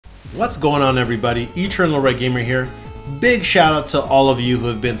What's going on, everybody? Eternal Red Gamer here. Big shout out to all of you who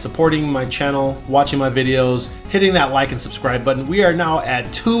have been supporting my channel, watching my videos, hitting that like and subscribe button. We are now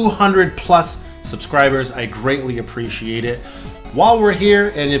at 200 plus subscribers. I greatly appreciate it. While we're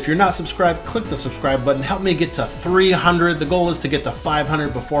here, and if you're not subscribed, click the subscribe button. Help me get to 300. The goal is to get to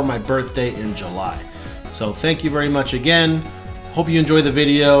 500 before my birthday in July. So thank you very much again. Hope you enjoy the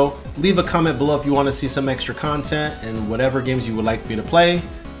video. Leave a comment below if you want to see some extra content and whatever games you would like me to play.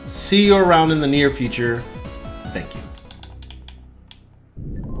 See you around in the near future. Thank you.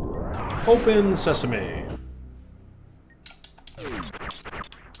 Open sesame.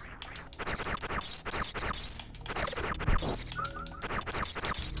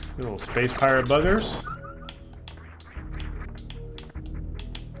 Little space pirate buggers.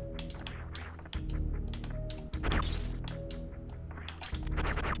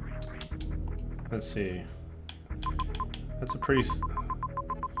 Let's see. That's a pretty...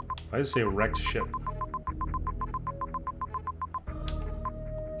 I just say wrecked ship.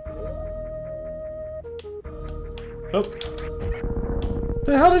 Oh.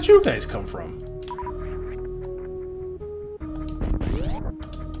 The hell did you guys come from?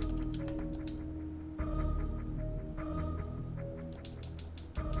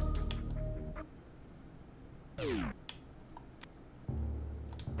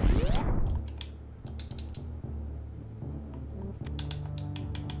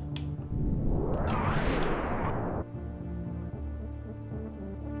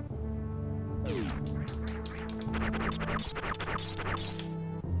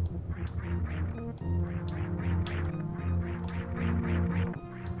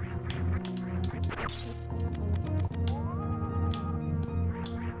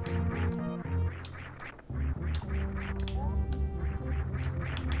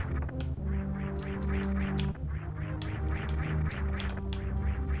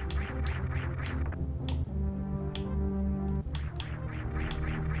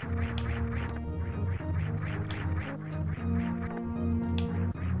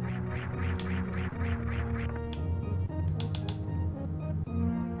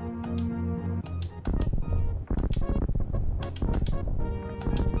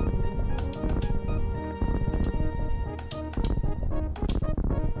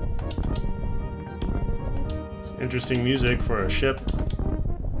 Interesting music for a ship.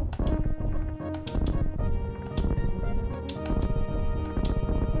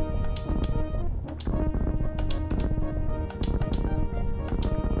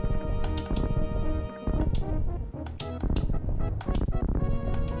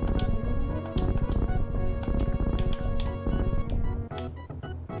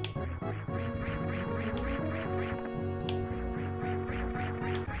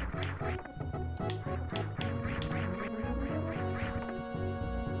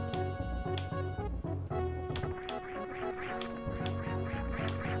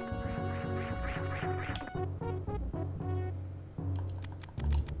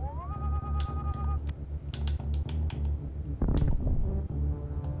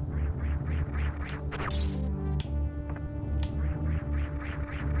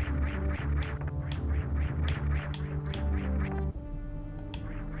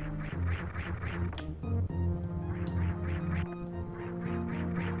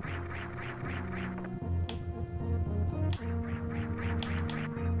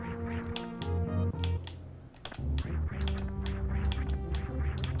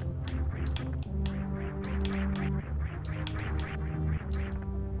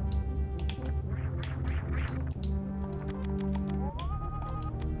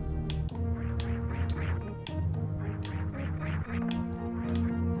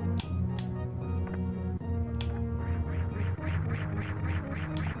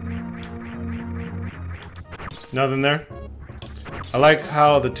 Nothing there? I like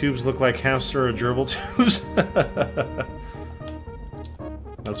how the tubes look like hamster or gerbil tubes.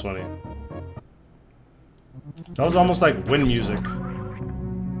 That's funny. That was almost like wind music.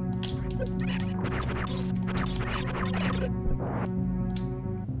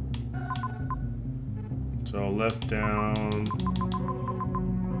 So left, down,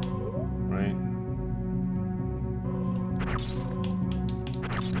 right.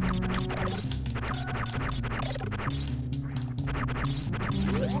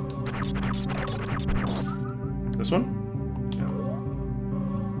 This one? Yeah.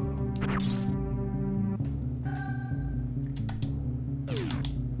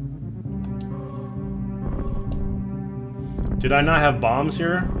 Did I not have bombs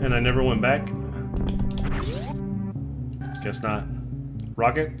here and I never went back? Guess not.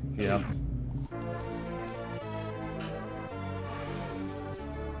 Rocket? Yeah.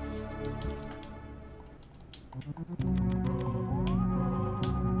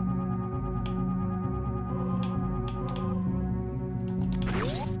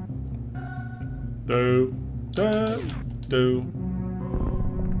 Do, do, do.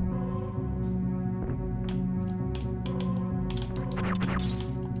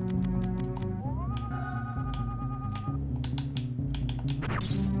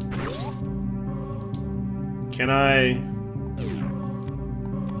 Can I...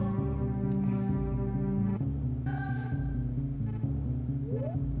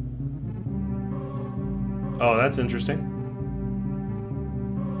 Oh, that's interesting.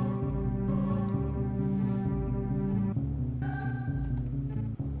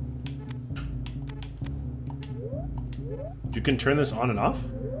 You can turn this on and off?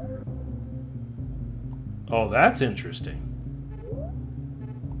 Oh, that's interesting.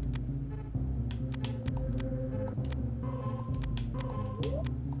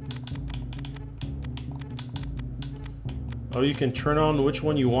 Oh, you can turn on which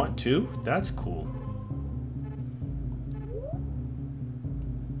one you want to? That's cool.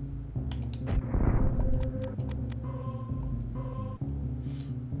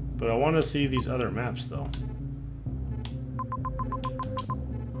 But I want to see these other maps, though.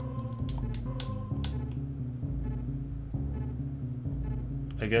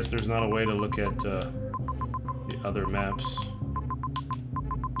 I guess there's not a way to look at the other maps.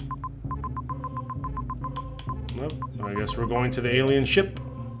 Nope. I guess we're going to the alien ship.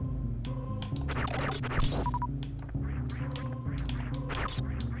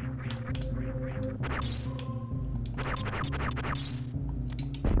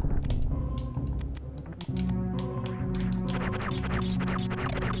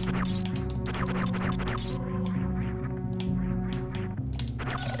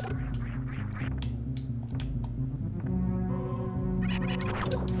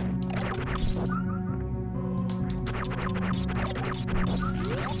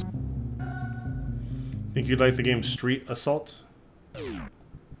 Think you'd like the game Street Assault?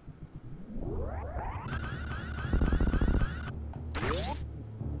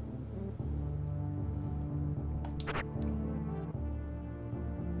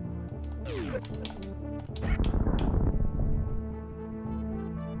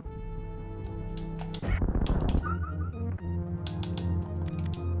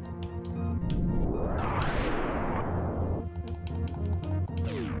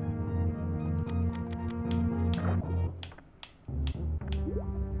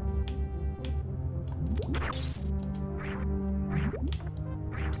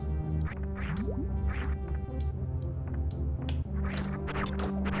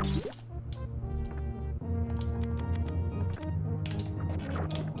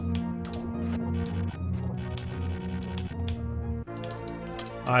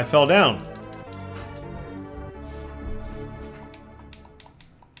 I fell down.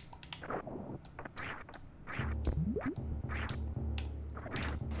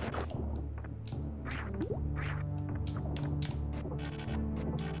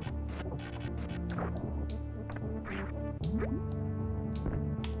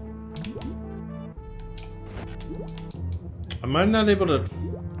 Am I not able to...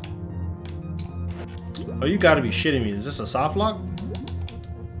 Oh, you gotta be shitting me. Is this a soft lock?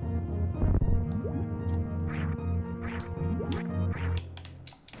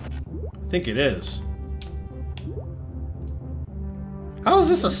 I think it is. How is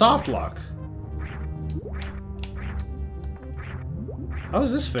this a soft lock? How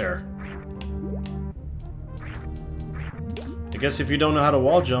is this fair? I guess if you don't know how to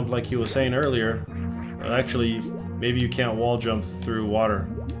wall jump like he was saying earlier, actually, maybe you can't wall jump through water.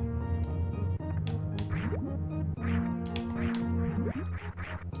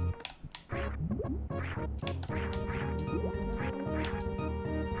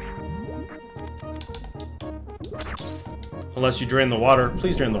 Unless you drain the water.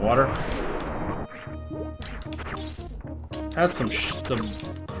 Please drain the water. That's some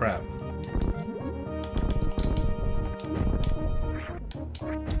crap.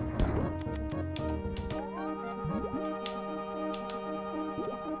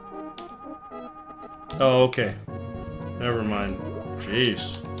 Oh, okay. Never mind.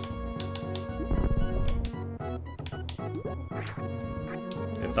 Jeez.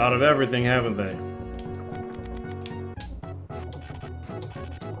 They've thought of everything, haven't they?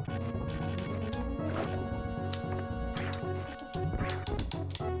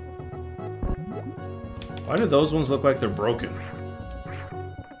 Why do those ones look like they're broken?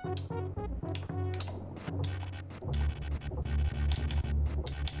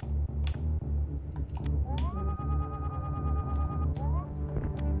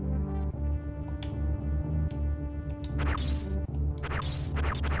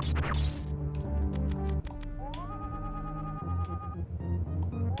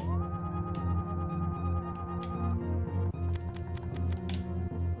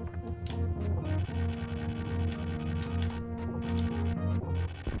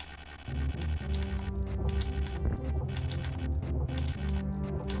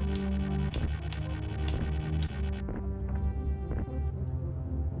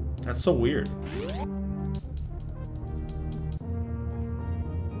 That's so weird.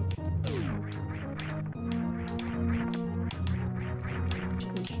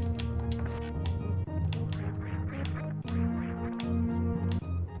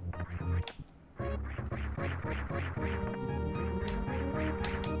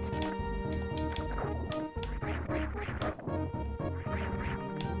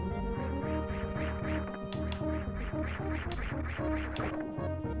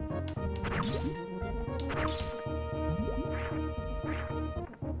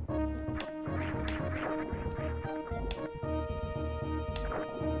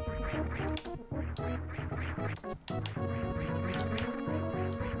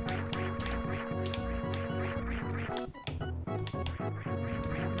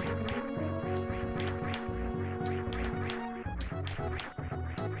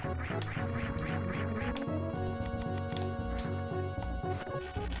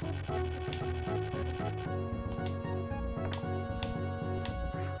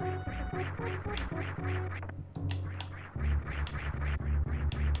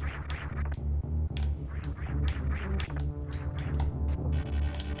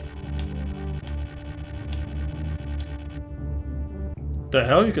 The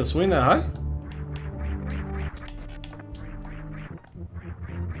hell, you can swing that high?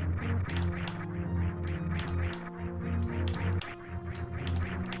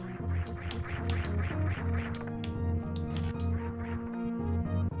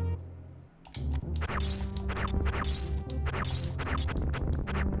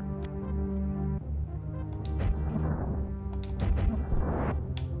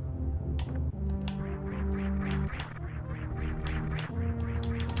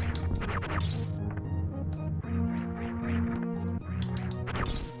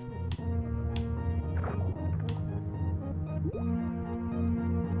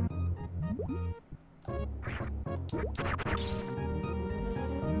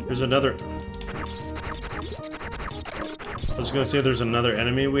 There's another... I was gonna say there's another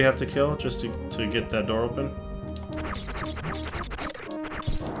enemy we have to kill just to get that door open.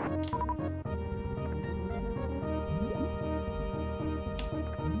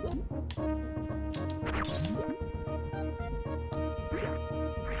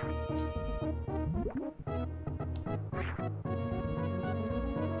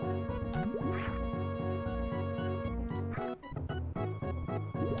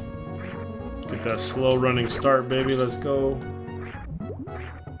 Get that slow running start, baby. Let's go.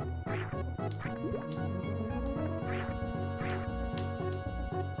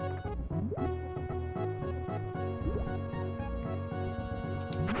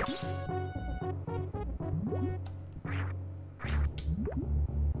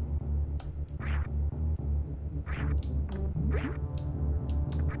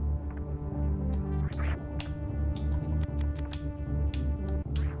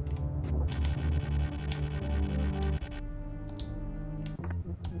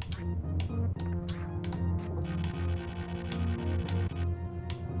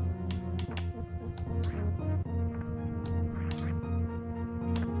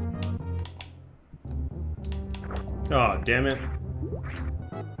 Oh, damn it.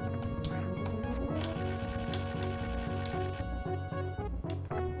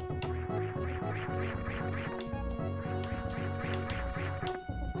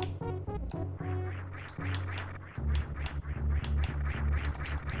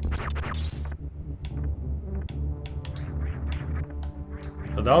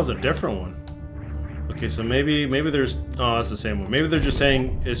 But that was a different one. Okay, so maybe there's... Oh, that's the same one. Maybe they're just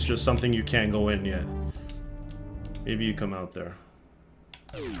saying it's just something you can't go in yet. Maybe you come out there.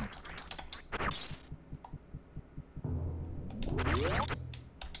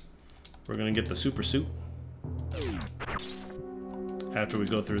 We're gonna get the super suit after we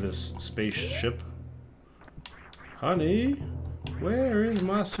go through this spaceship. Honey, where is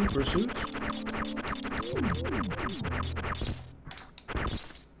my super suit?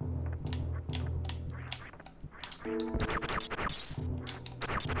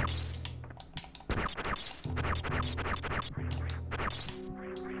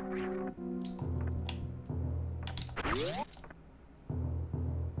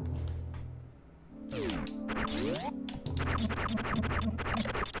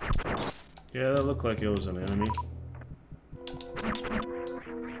 Yeah, that looked like it was an enemy.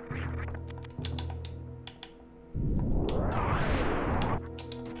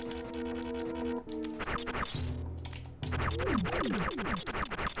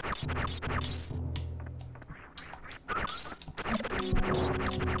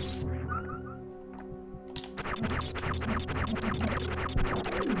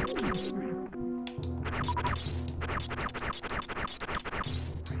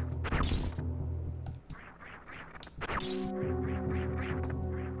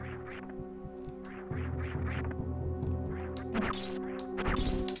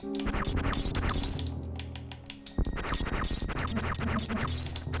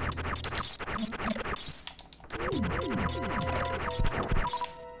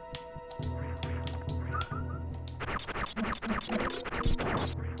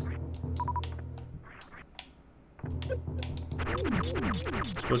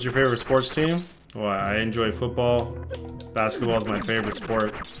 What's your favorite sports team? Well, I enjoy football. Basketball is my favorite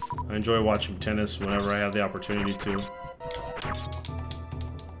sport. I enjoy watching tennis whenever I have the opportunity to.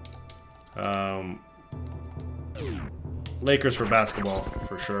 Lakers for basketball,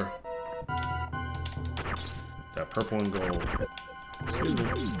 for sure. That purple and gold. Excuse me.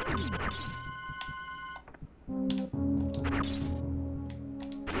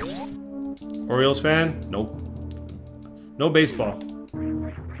 Orioles fan? Nope. No baseball.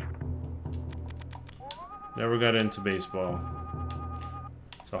 Never got into baseball.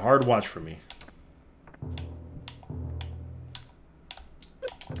 It's a hard watch for me.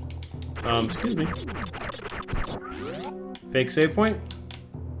 Excuse me. Fake save point?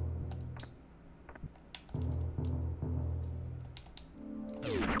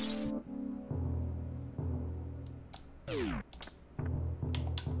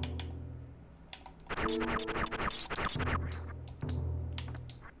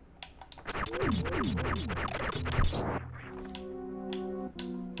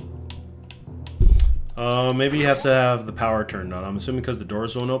 Maybe you have to have the power turned on. I'm assuming because the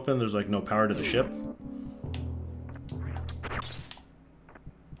doors won't open, there's like no power to the ship.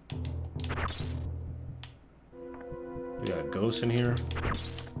 We got ghosts in here.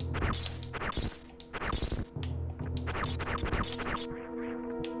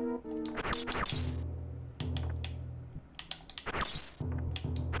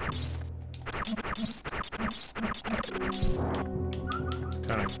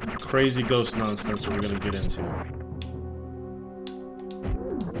 Kind of crazy ghost nonsense that we're gonna get into.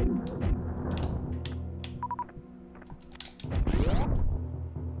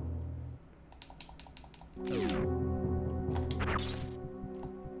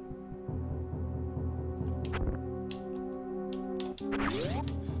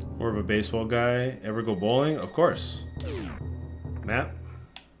 More of a baseball guy. Ever go bowling? Of course. Matt?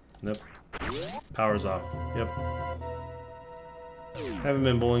 Nope. Power's off. Yep. Haven't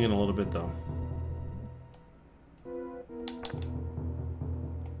been bowling in a little bit though.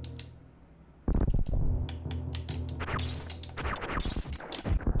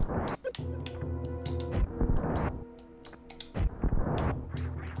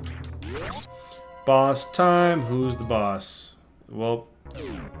 Boss time. Who's the boss? Well,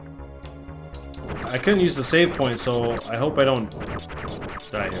 I couldn't use the save point, so I hope I don't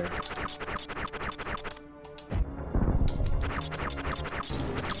die here.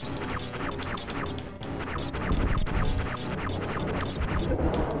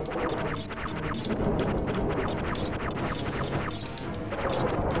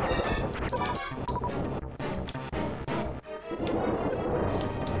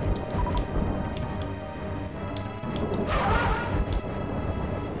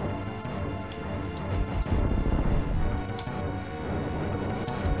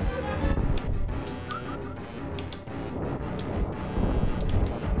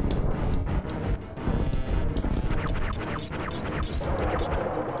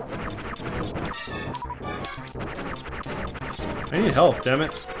 I need health, damn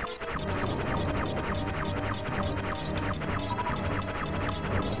it.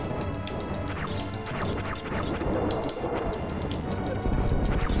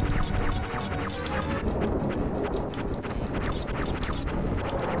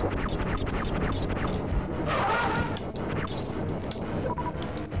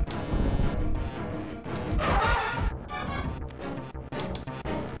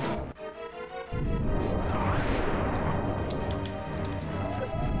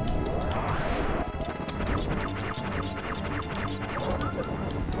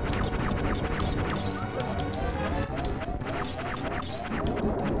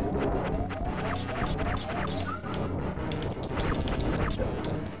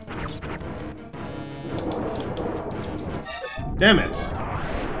 Damn it.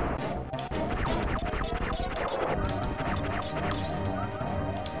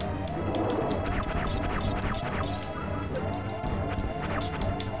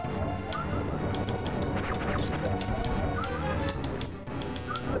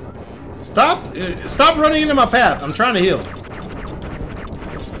 Stop running into my path. I'm trying to heal.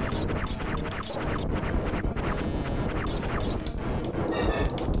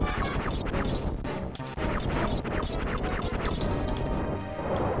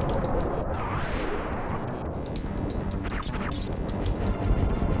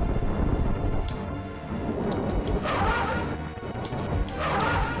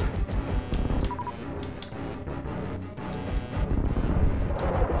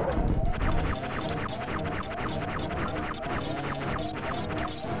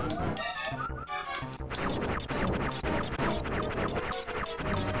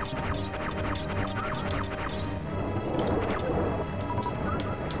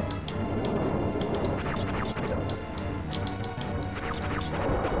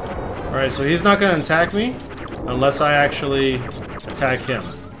 Alright, so he's not going to attack me unless I actually attack him.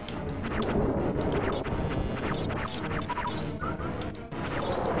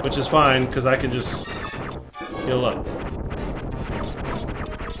 Which is fine, because I can just heal up.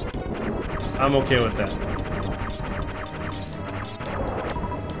 I'm okay with that.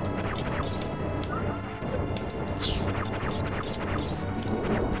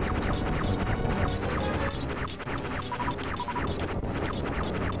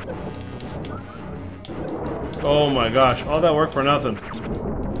 Oh my gosh, all that work for nothing.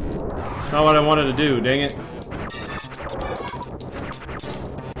 It's not what I wanted to do, dang it.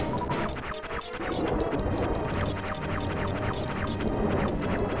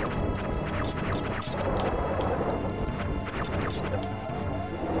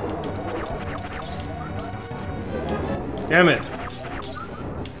 Damn it.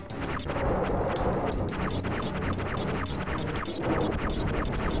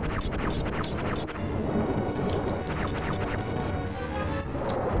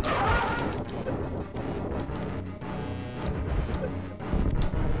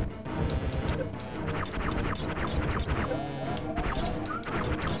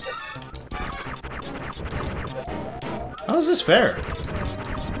 How is this fair?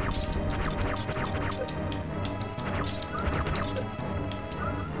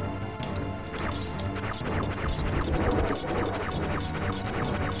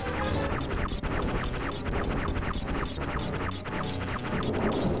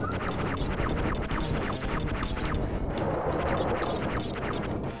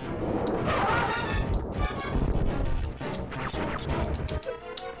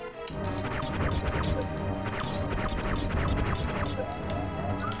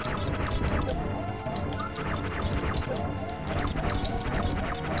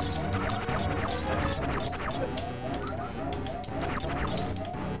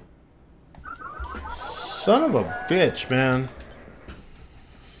 Son of a bitch, man.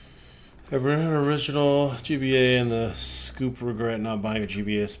 Ever an original GBA and the scoop regret not buying a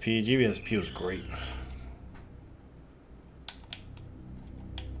GBSP. GBSP was great.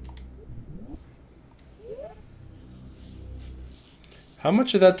 How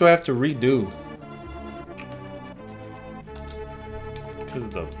much of that do I have to redo? Because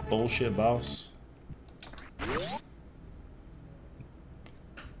of the bullshit boss.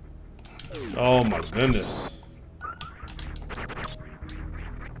 Oh my goodness.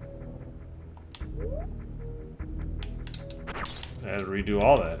 I had to redo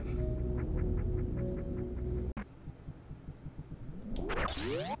all that.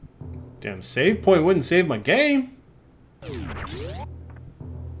 Damn, save point wouldn't save my game.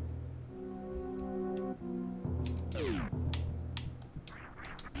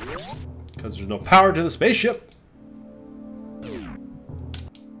 Because there's no power to the spaceship.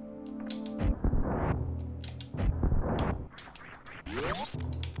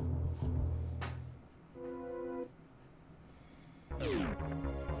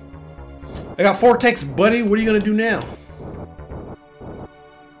 I got 4 ticks, buddy. What are you gonna do now?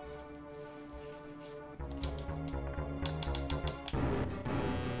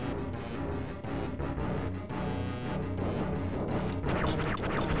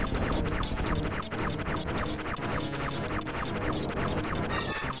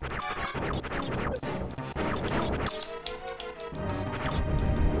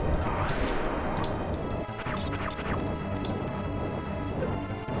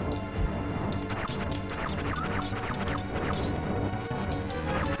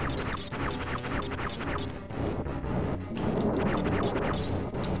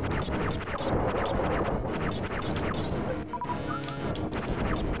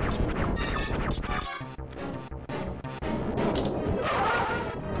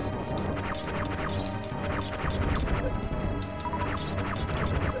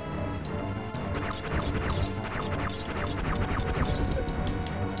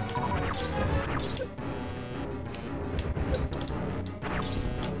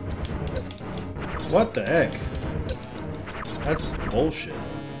 What the heck? That's bullshit.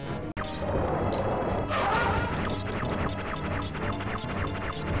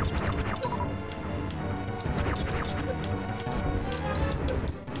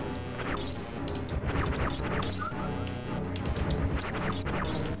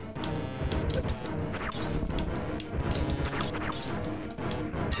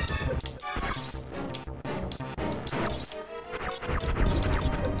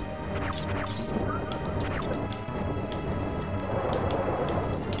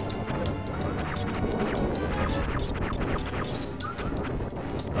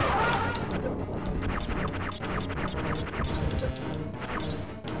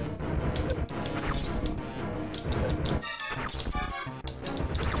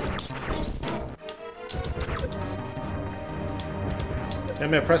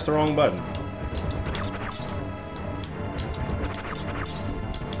 Damn it, I pressed the wrong button.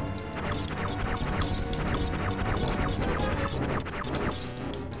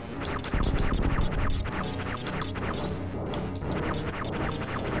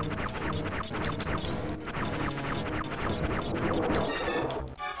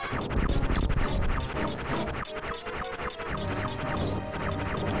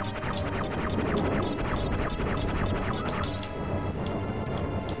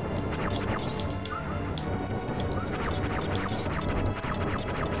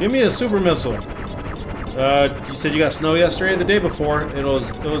 Give me a super missile. You said you got snow yesterday, the day before. It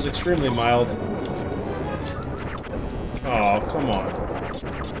was extremely mild. Oh, come on.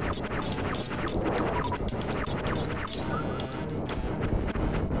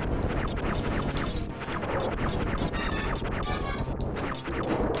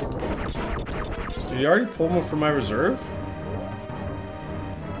 Did you already pull one from my reserve?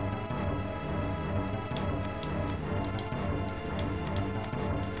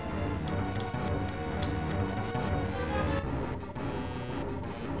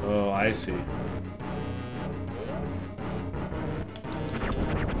 Oh, I see.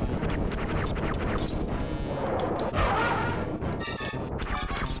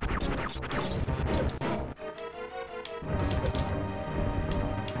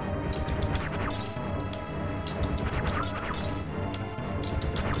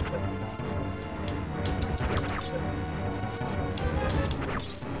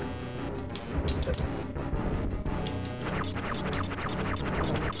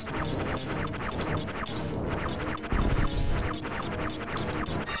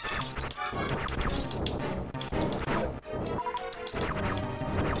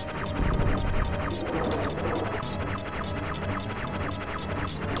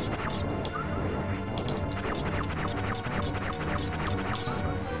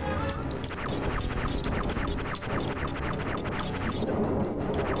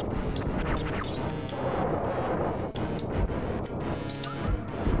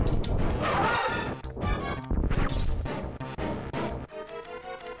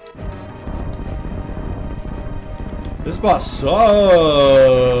 This boss sucked.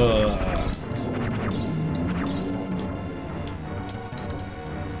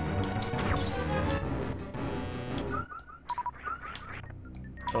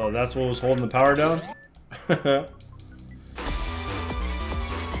 Oh, that's what was holding the power down?